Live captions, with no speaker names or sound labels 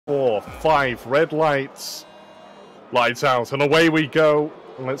4, 5, red lights. Lights out, and away we go.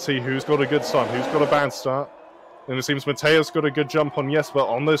 And let's see who's got a good start, who's got a bad start. And it seems Mateo's got a good jump on Jesper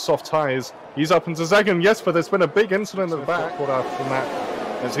on those soft tyres. He's up into second. Jesper, there's been a big incident at the back. Caught out from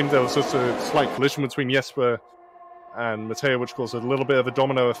that. It seems there was just a slight collision between Jesper and Mateo, which caused a little bit of a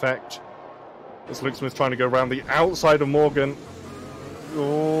domino effect. As Luke Smith trying to go around the outside of Morgan.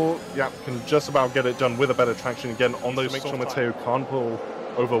 Oh, yeah, can just about get it done with a better traction again on those. Make sure Mateo can't pull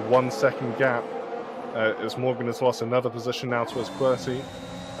over 1 second gap. As Morgan has lost another position now to his QWERTY.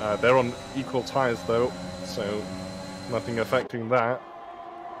 They're on equal tyres though, so nothing affecting that.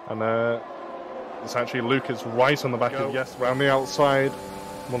 And it's actually Luke is right on the back of Yes, around the outside.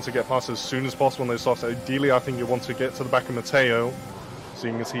 Want to get past as soon as possible on those softs. Ideally, I think you want to get to the back of Mateo,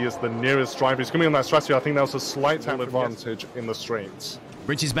 seeing as he is the nearest driver. He's going to be on that strategy. I think that was a slight advantage in the straights.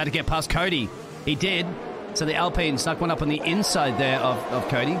 Richie's about to get past Cody. He did. So the Alpine snuck one up on the inside there of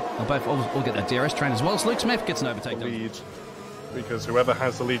Cody. We'll get that DRS train as well. So Luke Smith gets an overtake. Lead, because whoever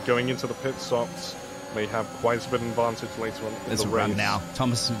has the lead going into the pit stops may have quite a bit of advantage later on in the race. Run now.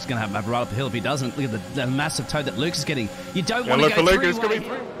 Thomas is going to have a right up the hill if he doesn't. Look at the massive toe that Luke is getting. You don't want to go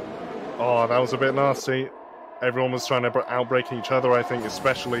through. Oh, that was a bit nasty. Everyone was trying to outbrake each other, I think,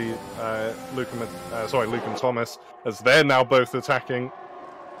 especially Luke and Thomas, as they're now both attacking.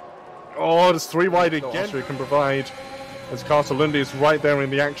 Oh, it's 3 wide again. Austria can provide, as Carter is right there in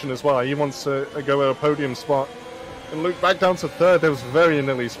the action as well. He wants to go at a podium spot. And Luke back down to 3rd. There was very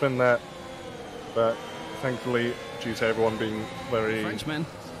nearly spin there. But thankfully, due to everyone being very... Frenchman.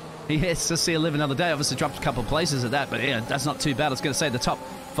 He has to see live another day. Obviously dropped a couple of places at that, but yeah, that's not too bad. I was going to say the top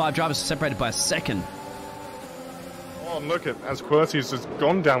 5 drivers are separated by a second. Oh, look at as QWERTY's has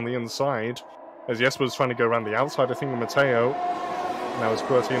gone down the inside. As Jesper was trying to go around the outside, I think, with Mateo. Now it's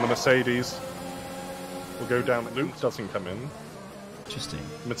QWERTY in the Mercedes. Will go down. Luke doesn't come in. Interesting.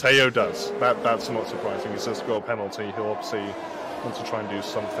 Mateo does. That's not surprising. He's just got a penalty. He'll obviously want to try and do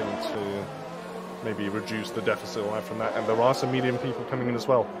something to maybe reduce the deficit away from that. And there are some medium people coming in as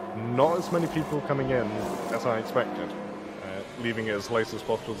well. Not as many people coming in as I expected. Leaving it as late as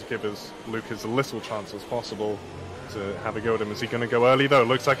possible to give Luke as little chance as possible to have a go at him. Is he going to go early though?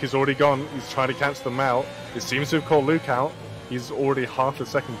 Looks like he's already gone. He's trying to catch them out. It seems to have called Luke out. He's already half a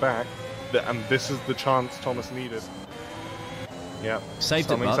second back, and this is the chance Thomas needed. Yeah, saved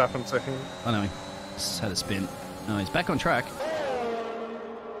something's happened to him. I know, he just had a spin. No, he's back on track.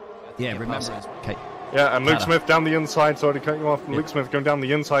 Yeah, remember. Okay. Yeah, and Luke Smith down the inside. Sorry to cut you off. Luke Smith going down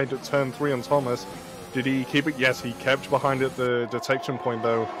the inside at turn 3 on Thomas. Did he keep it? Yes, he kept behind at the detection point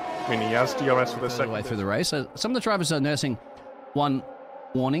though. I mean, he has DRS for the second way through the race. So some of the drivers are nursing 1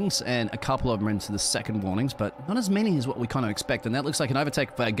 warnings, and a couple of them are into the 2nd warnings, but not as many as what we kind of expect. And that looks like an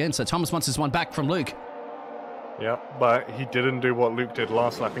overtake again. So Thomas wants his one back from Luke. Yeah, but he didn't do what Luke did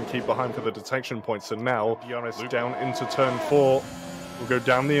last lap and keep behind for the detection point. So now DRS down into turn 4. Will go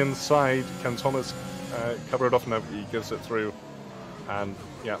down the inside. Can Thomas cover it off? No, he gives it through. And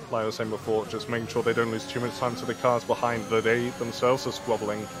yeah, like I was saying before, just making sure they don't lose too much time to the cars behind. That they themselves are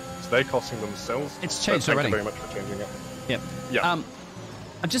squabbling, so they're costing themselves. It's changed already. Thank you very much for changing it. Yep. Yeah.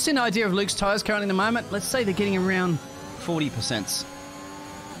 I've just seen an idea of Luke's tyres currently in the moment. Let's say they're getting around 40%.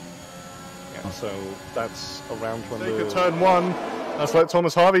 Yeah, so that's around when they turn 1. That's let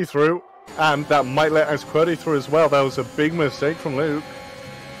Thomas Harvey through, and that might let QWERTY through as well. That was a big mistake from Luke,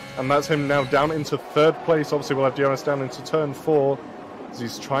 and that's him now down into 3rd place. Obviously, we'll have DRS down into turn 4. As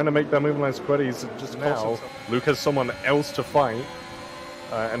he's trying to make that move as QWERTY. He's just now. Luke has someone else to fight,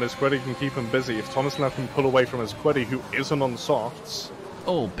 and as QWERTY can keep him busy. If Thomas now can pull away from his QWERTY, who isn't on softs.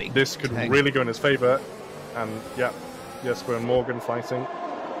 Oh, big. This could really go in his favour. And yeah, Jesper and Morgan fighting.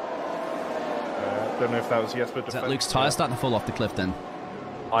 Don't know if that was Jesper. Is that Luke's tyre starting to fall off the cliff then?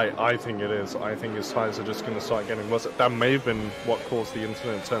 I think it is. I think his tyres are just going to start getting worse. That may have been what caused the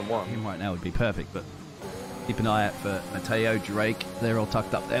incident in turn 1. Him right now would be perfect, but keep an eye out for Mateo, Drake. They're all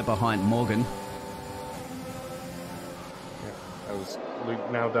tucked up there behind Morgan. Yeah, as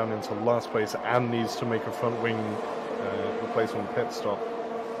Luke now down into last place and needs to make a front wing replacement pit stop.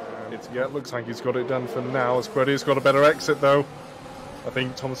 It looks like he's got it done for now. As QWERTY's got a better exit though. I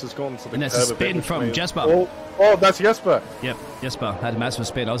think Thomas has gone to the and there's a spin from Jesper. Oh, that's Jesper. Yep, Jesper had a massive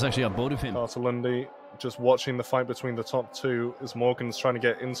spin. I was actually on board with him. Carter just watching the fight between the top 2 as Morgan's trying to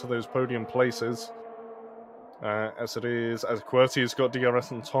get into those podium places. As it is, as QWERTY's got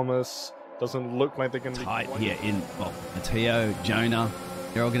DRS and Thomas. Doesn't look like they're going to be tight here in, well, Mateo, Jonah.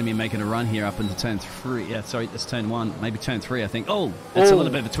 They're all going to be making a run here up into turn 3. Yeah, sorry, that's turn 1. Maybe turn 3, I think. Oh, that's a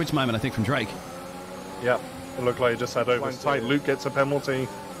little bit of a twitch moment, I think, from Drake. Yeah, it looked like he just had over tight. Luke gets a penalty.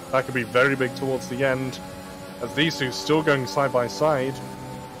 That could be very big towards the end. As these two still going side by side.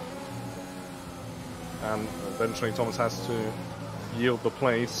 and eventually Thomas has to yield the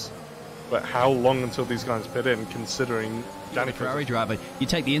place. But how long until these guys pit in, considering Danny Ferrari driver, you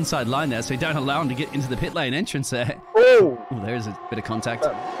take the inside line there, so you don't allow him to get into the pit lane entrance there. Oh! Ooh, there's a bit of contact.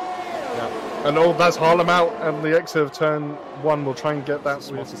 Yeah. And that's Harlem out, and the exit of turn 1 will try and get that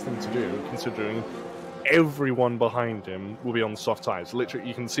smartest thing to do, considering everyone behind him will be on soft tyres. Literally,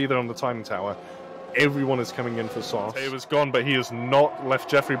 you can see there on the timing tower. Everyone is coming in for soft. He was gone, but he has not left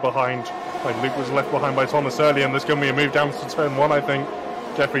Jeffrey behind. Like Luke was left behind by Thomas earlier, and there's going to be a move down to turn 1, I think.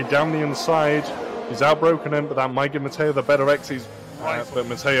 Jeffrey down the inside. He's outbroken him, but that might give Matteo the better exit. But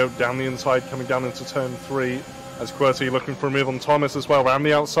Matteo down the inside, coming down into turn 3. As QWERTY looking for a move on Thomas as well, around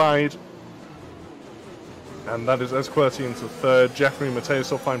the outside. And that is as QWERTY into third. Jeffrey and Matteo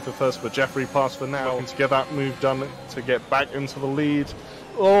still fine for first, but Jeffrey passed for now. Looking to get that move done to get back into the lead.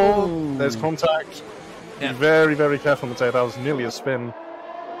 Oh, there's contact. Yeah. Be very, very careful, Matteo. That was nearly a spin.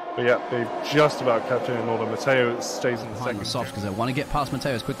 But yeah, they've just about kept it in order. Matteo stays in the second. Softs because they want to get past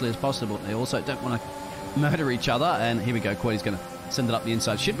Matteo as quickly as possible. They also don't want to murder each other. And here we go. QWERTY's going to send it up the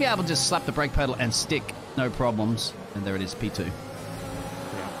inside. Should be able to just slap the brake pedal and stick. No problems. And there it is, P2.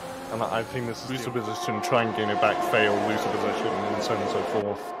 Yeah. And I think this is lose the position, try and gain it back, fail, lose the position, and so on and so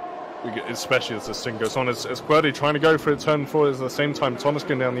forth. Especially as this thing goes on. As QWERTY trying to go for it, turn 4 at the same time. Thomas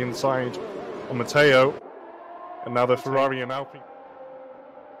going down the inside on Matteo. And now the Ferrari and Alpine.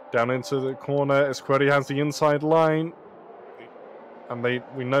 Down into the corner as QWERTY has the inside line. And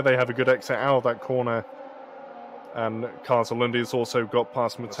we know they have a good exit out of that corner. And Carzalundi has also got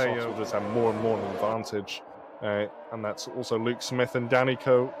past Matteo. Just have more and more an advantage. And that's also Luke Smith and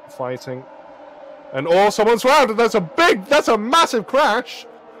Danico fighting. And someone's round, and that's a massive crash.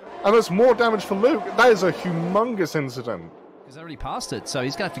 And that's more damage for Luke. That is a humongous incident. He's already passed it, so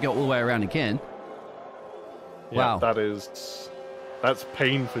he's going to have to go all the way around again. Yeah, wow. That's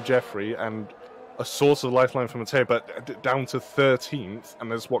pain for Jeffrey and a source of lifeline for Matteo, but down to 13th,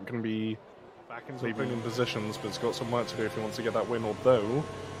 and there's what can be back into the winning positions, but it's got some work to do if he wants to get that win, although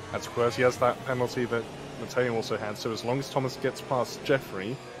as QWERTY has that penalty that Matteo also had, so as long as Thomas gets past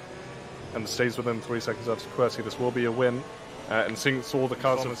Jeffrey and stays within 3 seconds after QWERTY, this will be a win. And since all the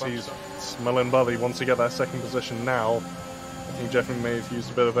cars that he's smelling blood, he wants to get that second position now. I think Jeffrey may have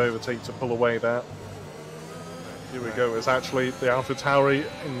used a bit of overtake to pull away there. Here we go. It's actually the AlphaTauri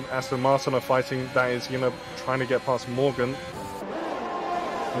and Aston Martin are fighting. That is trying to get past Morgan.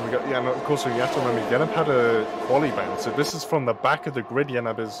 Here we go. Yeah, and of course you have to remember, Yenab had a quali ban, so this is from the back of the grid.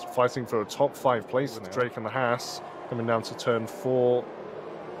 Yenab is fighting for a top 5 place with Drake and the Haas coming down to turn 4.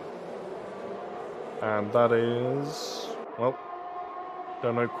 And that is, well,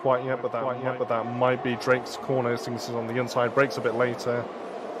 don't know quite yet, but that might be Drake's corner. Things is on the inside, breaks a bit later.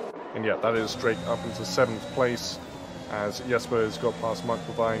 And yeah, that is Drake up into 7th place as Jesper has got past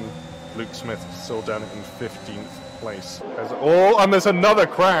Michael Vine. Luke Smith still down in 15th place. And there's another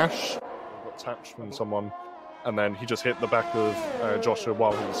crash. Got tapped from someone, and then he just hit the back of Joshua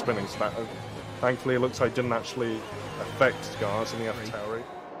while he was spinning. So that, thankfully, it looks like didn't actually affect cars in the AlphaTauri.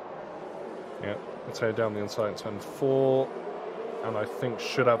 Yeah, Matteo down the inside, turn 4. And I think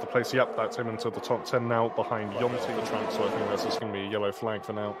should have the place. Yep, that's him into the top 10 now behind Yonti the track, so I think that's just going to be a yellow flag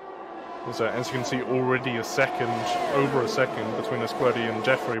for now. So, as you can see, already over a second between QWERTY and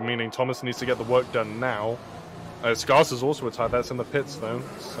Jeffrey, meaning Thomas needs to get the work done now. Scars is also retired, that's in the pits though,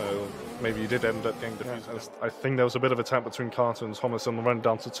 so maybe he did end up getting defused. I think there was a bit of a tap between Carter and Thomas on the run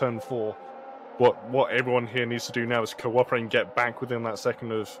down to turn 4. What everyone here needs to do now is cooperate and get back within that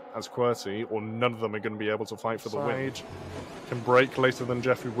second of QWERTY, or none of them are going to be able to fight for the win. Can break later than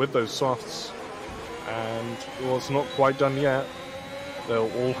Jeffrey with those softs, and well, it's not quite done yet.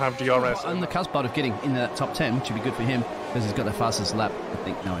 They'll all have DRS. On the cusp of getting in that top 10, which would be good for him, because he's got the fastest lap. I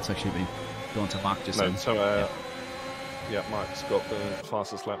think, no, it's actually been gone to Mark just then. So, yeah, Mark's got the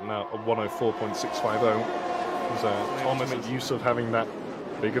fastest lap now, a 104.650. Thomas made use of having that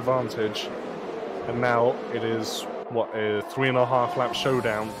big advantage. And now it is, what, a 3.5 lap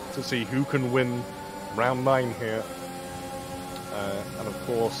showdown to see who can win round 9 here. And of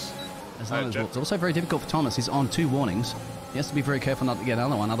course, it's also very difficult for Thomas. He's on 2 warnings. He has to be very careful not to get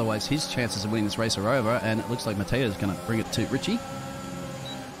another one, otherwise his chances of winning this race are over, and it looks like Matteo is going to bring it to Richie.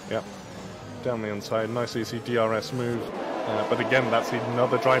 Yep. Down the inside, nice easy DRS move. But again, that's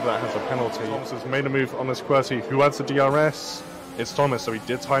another driver that has a penalty. Thomas has made a move on QWERTY. Who adds the DRS? It's Thomas, so he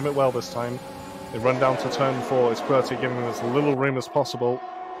did time it well this time. They run down to turn 4. QWERTY giving them as little room as possible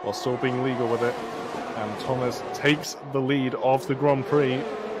while still being legal with it. And Thomas takes the lead of the Grand Prix.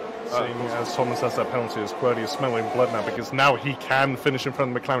 Seeing as Thomas has that penalty, as QWERTY is smelling blood now, because now he can finish in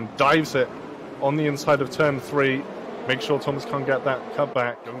front of McLaren. Dives it on the inside of turn 3. Make sure Thomas can't get that cut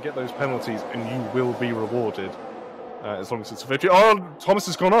back. Don't get those penalties, and you will be rewarded. As long as it's a 50. Oh, Thomas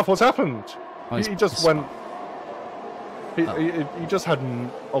has gone off. What's happened? Oh, he just went... He just had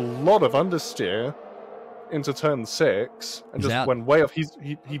a lot of understeer into turn 6 and just went way off. He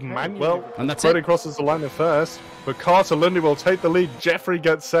manually... Well, and that's Freddie crosses the line in first, but Carter Lundy will take the lead. Jeffrey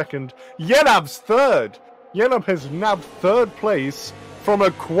gets second. Yenab's third. Yenab has nabbed third place from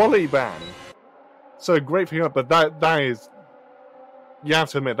a quali ban. So great for him, but that is... You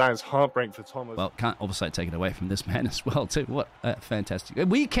have to admit, that is heartbreak for Thomas. Well, can't obviously take it away from this man as well, too. What fantastic.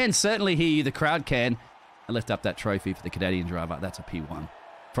 We can certainly hear you. The crowd can. And lift up that trophy for the Canadian driver. That's a P1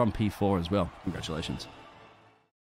 from P4 as well. Congratulations.